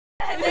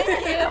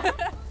Thank you.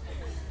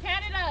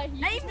 Canada,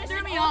 Now you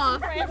threw me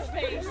off. You in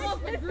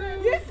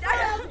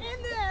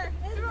there.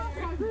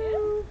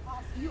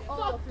 You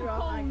all threw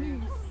off my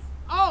name.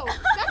 Oh,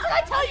 that's what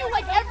I tell you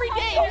like every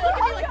day. You look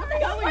at me like, what the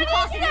hell are you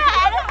talking about?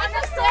 I don't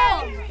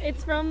understand.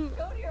 It's from.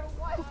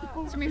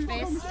 It's from your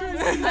face. I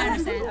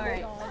understand. All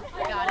right.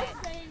 Got it.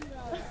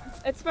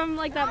 It's from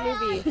like that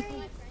movie.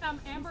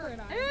 Amber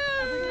and I.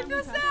 I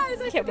feel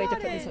sad. I can't wait to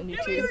put this on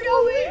YouTube.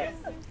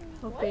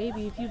 Oh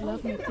baby, if you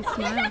love me, please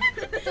smile.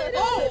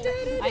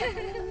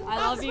 I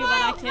love you, but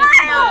I can't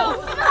smile.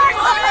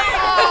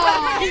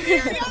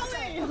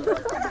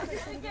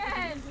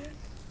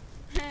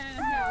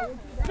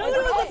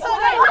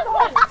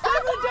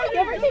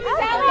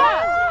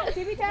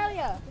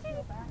 Hetalia.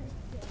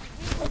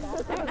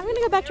 I'm gonna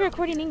go back to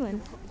recording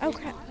England. Oh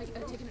crap.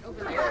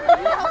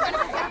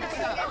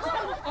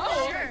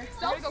 Oh, sure.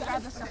 So go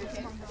grab the stuff.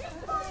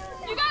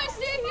 You guys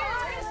sit here.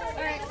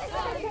 Alright.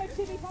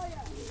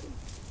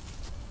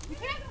 You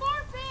can't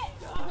forfeit.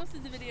 I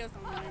posted the videos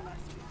online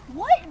last week.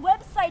 What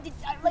website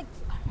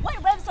what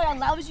website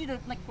allows you to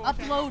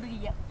upload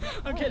it?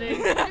 I'm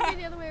kidding. Maybe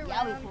the other way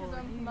around because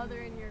I'm mother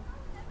and you're.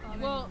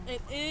 Well,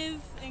 it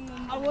is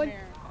England and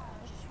America.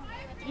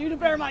 You to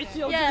bear my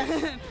children. Yes.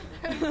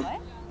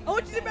 What? I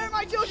want you to bear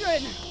my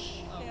children.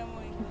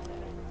 Family.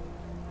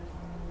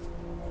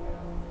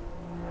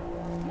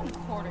 I'm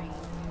quartering.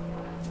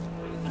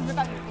 I'm rip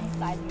out your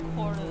inside and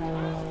quarter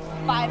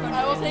that. 500.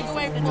 I will take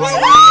away 4.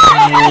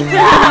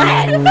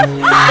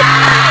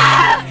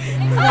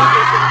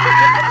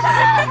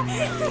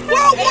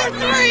 World War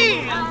III!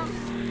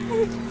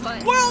 What?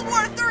 World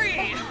War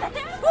III!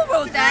 Who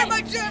wrote that?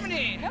 By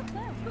Germany!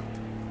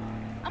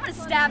 I'm gonna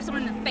stab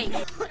someone in the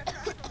face.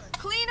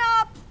 Clean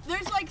up!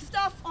 There's like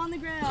stuff on the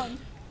ground.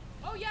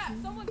 Oh yeah,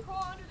 someone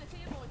crawl under the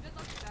table and good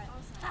luck with that.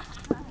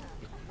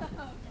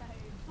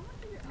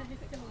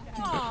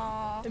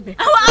 Aww.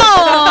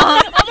 Oh!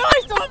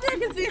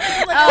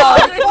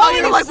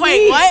 You're like,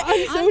 wait, what?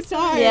 I'm so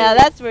tired. Yeah,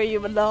 that's where you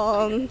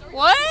belong.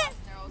 What?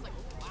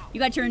 You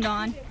got turned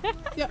on.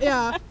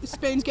 Yeah,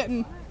 Spain's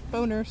getting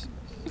boners.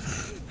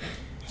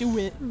 Do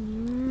it.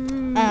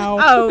 Ow.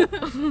 Oh.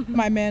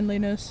 My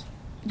manliness.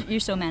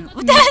 You're so man.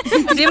 What the heck?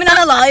 Zooming on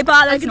a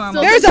lollipop, that's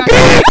normal. There's a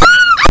bee!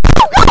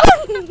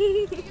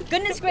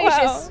 Goodness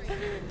gracious.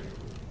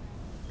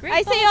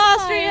 I say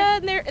Austria,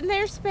 and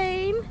there's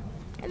Spain,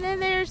 and then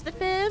there's the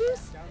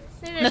Fems.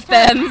 The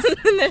Fems.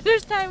 And then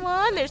there's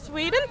Taiwan, there's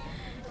Sweden,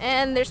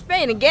 and there's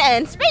Spain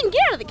again. Spain,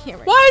 get out of the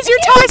camera. Why is your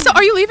tie so...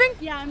 Are you leaving?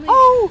 Yeah, I'm leaving.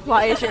 Oh!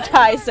 Why is your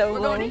tie so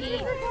long?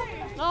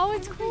 Oh,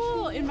 it's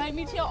cool. Invite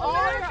me to your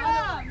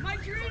America! My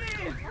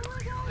treaty!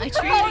 My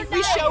treaty.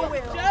 We show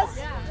will. Just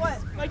What?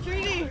 My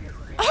treaty!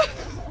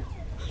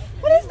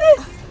 What is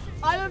this?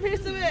 I have a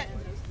piece of it.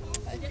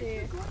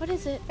 What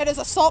is it? It is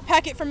a salt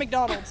packet from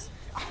McDonald's.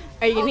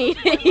 Are you gonna eat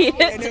it?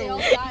 I know.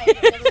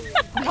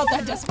 I'm not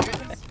that desperate.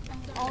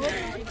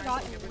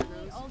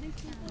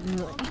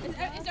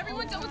 Is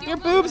everyone done with Your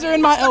boobs are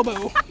in my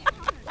elbow.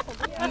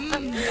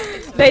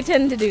 They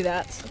tend to do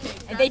that.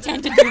 They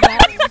tend to do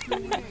that.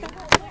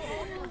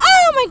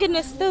 Oh my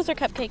goodness, those are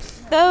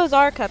cupcakes. Those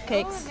are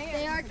cupcakes.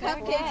 They are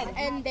cupcakes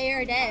and they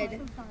are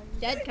dead.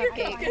 Dead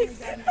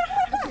cupcakes.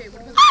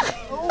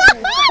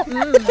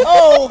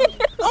 Oh!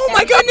 Oh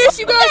my goodness,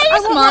 you guys! I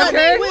want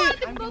Marker. one.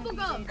 I'm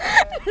bubblegum.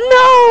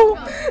 No!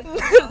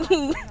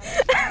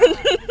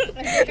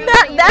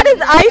 that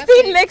is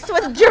icing mixed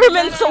with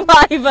German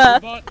saliva.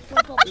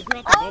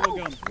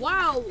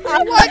 Wow.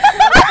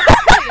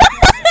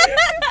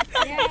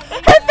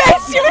 Her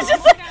face, she was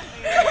just like,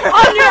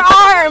 on your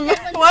arm.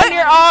 What? On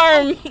your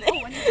arm.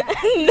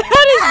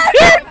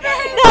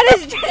 that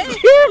is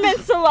German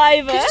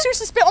saliva. Did you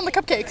seriously spit on the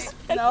cupcakes?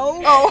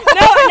 No. Oh.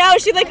 No,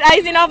 she licked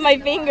icing off my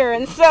finger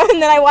and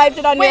then I wiped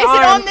it on Wait, your is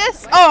arm. it on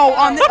this? Oh,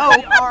 on the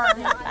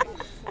arm.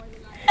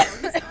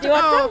 Do you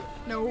want some?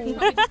 No.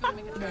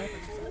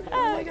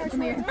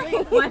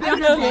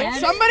 Man.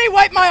 Somebody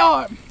wipe my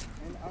arm.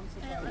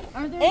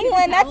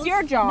 England, that's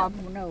your job.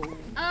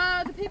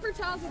 The paper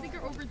towels I think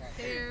are over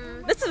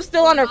there. This is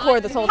still on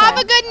record this whole time.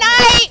 Have a good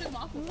night.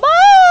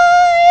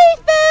 Bye,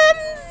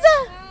 Fems.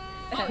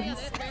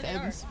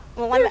 Fems.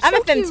 Well, I'm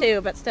a Fem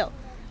too, but still.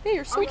 Hey,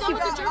 you're so cute.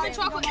 The German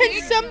chocolate Can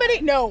cake.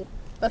 somebody? No,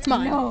 that's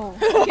mine. No.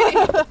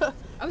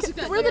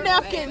 Where are the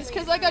napkins?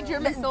 Because I got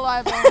German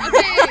saliva.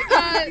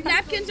 Okay,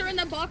 napkins are in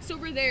the box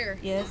over there.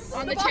 Yes.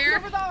 On the chair.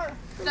 On the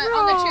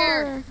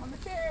chair. On the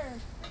chair.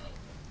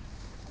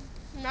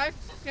 Nice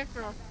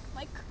sticker.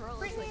 My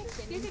curl is like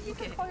thin.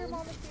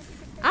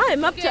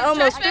 I'm up to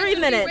almost trash bags 3 would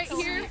be minutes. Right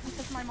here.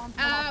 My mom's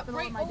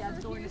Right my dad's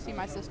over going here. to see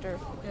my sister.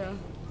 Yeah.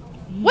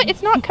 What?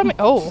 It's not coming.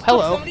 Oh,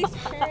 hello. Somebody's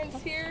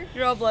parents here.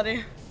 You're all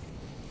bloody.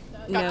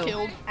 Got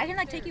killed. I can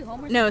like take you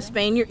home or No,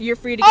 something. Spain, you're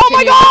free to Oh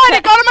my continue. God!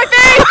 It got on my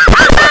face.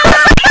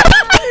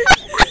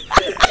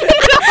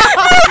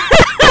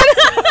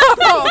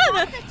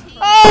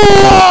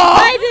 Oh!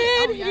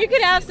 I did. You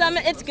could have some.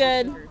 It's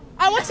good.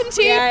 I want some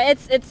tea. Yeah,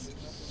 it's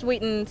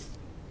sweetened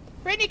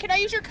Brittany, can I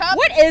use your cup?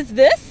 What is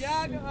this?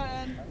 Yeah, go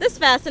ahead. This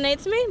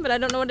fascinates me, but I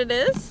don't know what it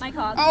is. My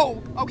cog.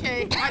 Oh,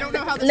 okay. I don't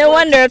know how this No works.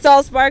 wonder, it's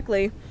all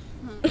sparkly.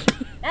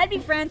 That'd be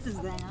Francis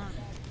then.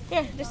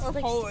 Here, just Or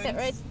like Poland. sit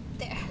right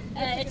there.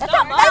 That's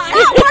not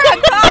where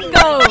a cog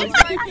goes.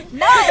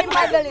 Not in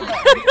my belly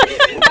button.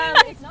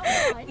 It's not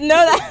mine.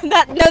 No,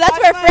 that's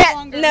where mine Fran.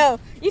 longer. No,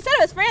 you said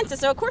it was Francis,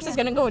 so of course it's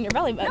gonna go in your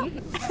belly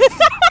button.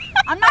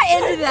 I'm not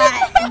into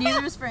that. And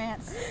neither is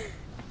France.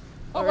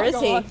 Or is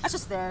he? That's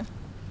just there.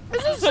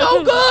 This is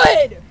so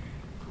good.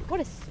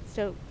 What is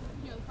so?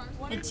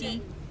 The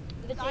tea.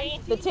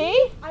 The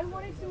tea? I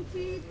wanted some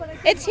tea, but I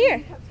It's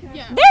here.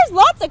 Yeah. There's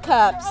lots of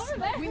cups.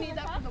 We need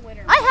that for the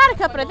winter. I had a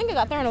cup, but I think it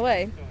got thrown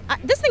away.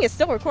 This thing is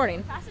still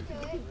recording.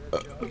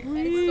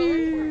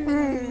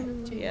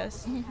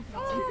 Yes.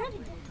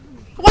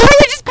 Why are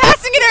you just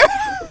passing it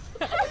around?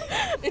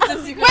 It's a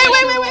secret. Wait. I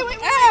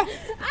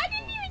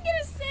didn't even get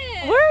a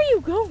sip. Where are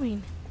you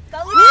going?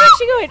 Where is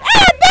she going?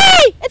 Ah,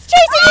 Bay! It's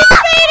chasing you,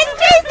 Spain! It's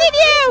chasing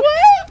you!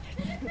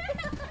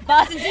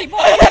 Boston tea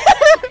boy.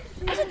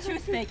 There's a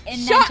toothpick in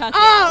Shut Nantucket,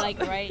 up! like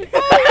right.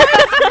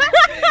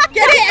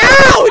 Get it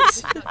out!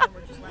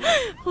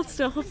 Hold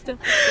still, hold still.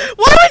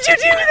 Why would you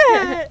do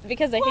that?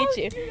 Because I hate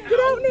you. Get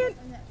out, Nan.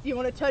 You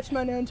want to touch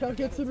my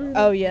Nantucket, Sabrina?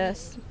 Oh,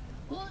 yes.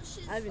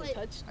 I haven't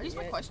touched Are these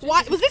my questions?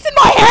 Why? Was this in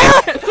my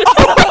hair?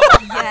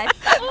 Yes.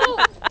 Oh,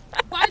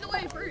 by the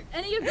way, for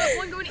any of you that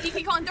want to go to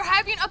EKCon, they're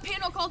having a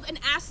panel called an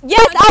Ask.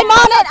 Yes, I'm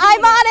on it!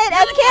 I'm on it!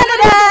 As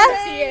Canada!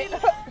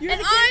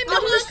 And I'm the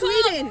host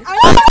Sweden. of Oh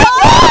my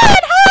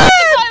God!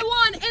 Hi!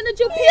 Taiwan and the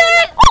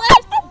Japan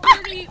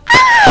party.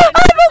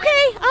 I'm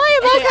okay! I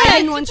am I okay!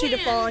 didn't want you to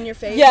fall on your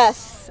face.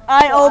 Yes,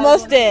 I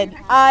almost did.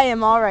 I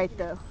am alright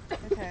though.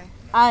 Okay.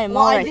 I am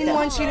Well, I alright didn't though.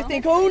 want you to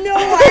think, oh no,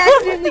 I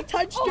accidentally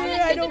touched her.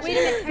 I don't.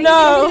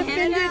 No.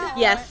 Offended.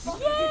 Yes.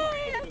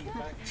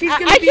 She's I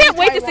gonna be can't in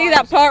wait to see Taiwan.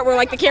 that part where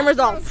like the camera's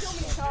off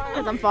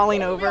as I'm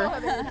falling over.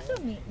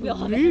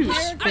 Ooh,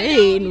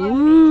 Spain.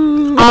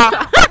 Ooh.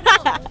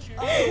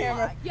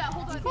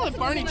 Call it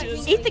Barney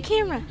juice. Eat the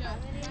camera.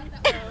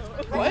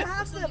 What?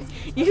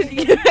 You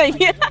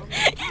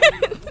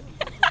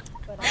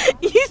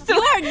still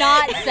You are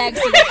not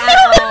sexy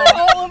at all.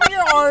 All over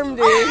your arm,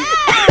 dude.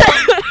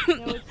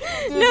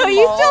 No,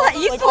 you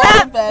still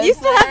have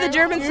the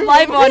German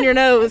saliva on your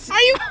nose. Are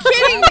you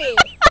kidding me?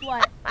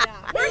 What?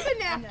 Where's the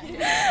napkin?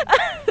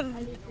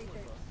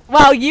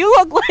 Wow, you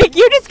look like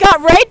you just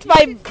got raped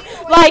by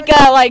like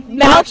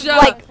mouth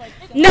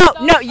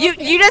no, you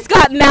just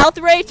got mouth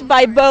raped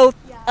by both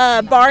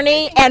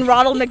Barney and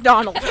Ronald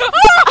McDonald.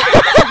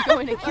 I'm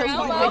going to kill you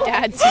with my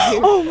dad too.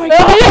 Oh my God!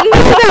 I didn't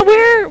know that.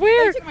 Where?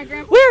 Where?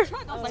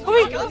 Oh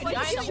my God.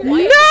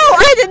 No,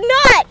 I did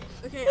not.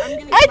 Okay, I'm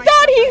gonna. I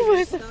thought he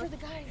was.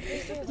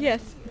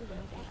 Yes.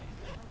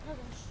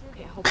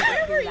 Who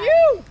are you?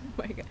 Oh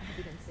my God.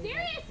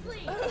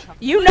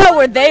 You know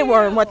where they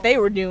were and what they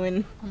were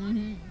doing.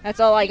 That's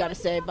all I gotta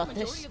say about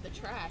this. Of the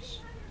trash.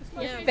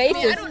 Yeah, I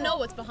Faces. mean, I don't know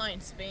what's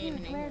behind Spain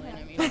and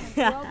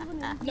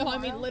England. No, I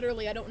mean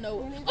literally, I don't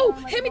know. Oh,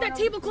 hand me that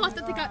tablecloth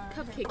that they got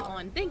cupcake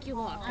on. Thank you,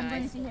 Locke. I'm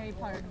going to see Harry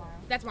Potter tomorrow.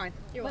 That's mine.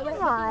 You're welcome.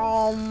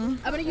 Um,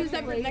 I'm gonna use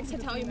that for the next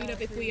Hetalia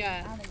meetup if we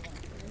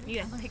need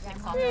a picnic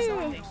cloth or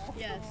something.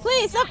 Yes.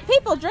 please, some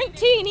people drink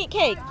tea and eat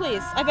cake.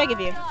 Please, I beg of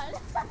you.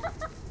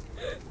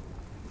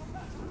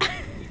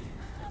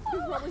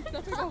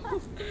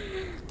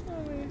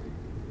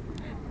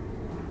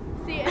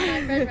 See,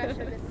 and my red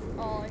shirt is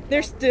all.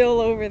 They're still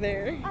over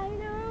there. I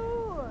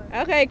know.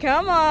 Okay,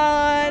 come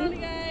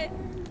on.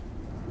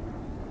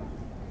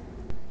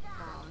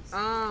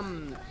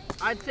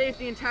 I'd say if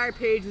the entire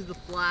page was the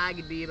flag,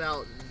 it'd be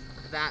about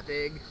that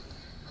big.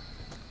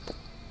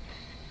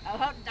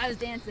 Oh, I was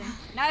dancing.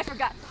 Now I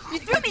forgot. You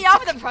threw me off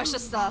with the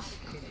precious stuff.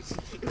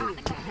 You're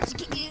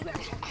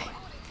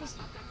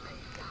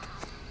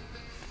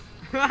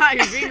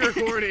being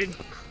recorded.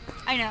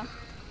 I know.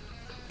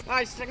 Oh,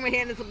 I stuck my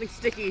hand in something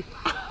sticky.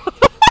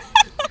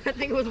 I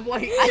think it was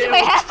white.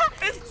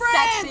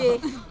 Sexy.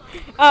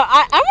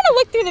 I want to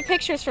look through the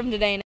pictures from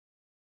today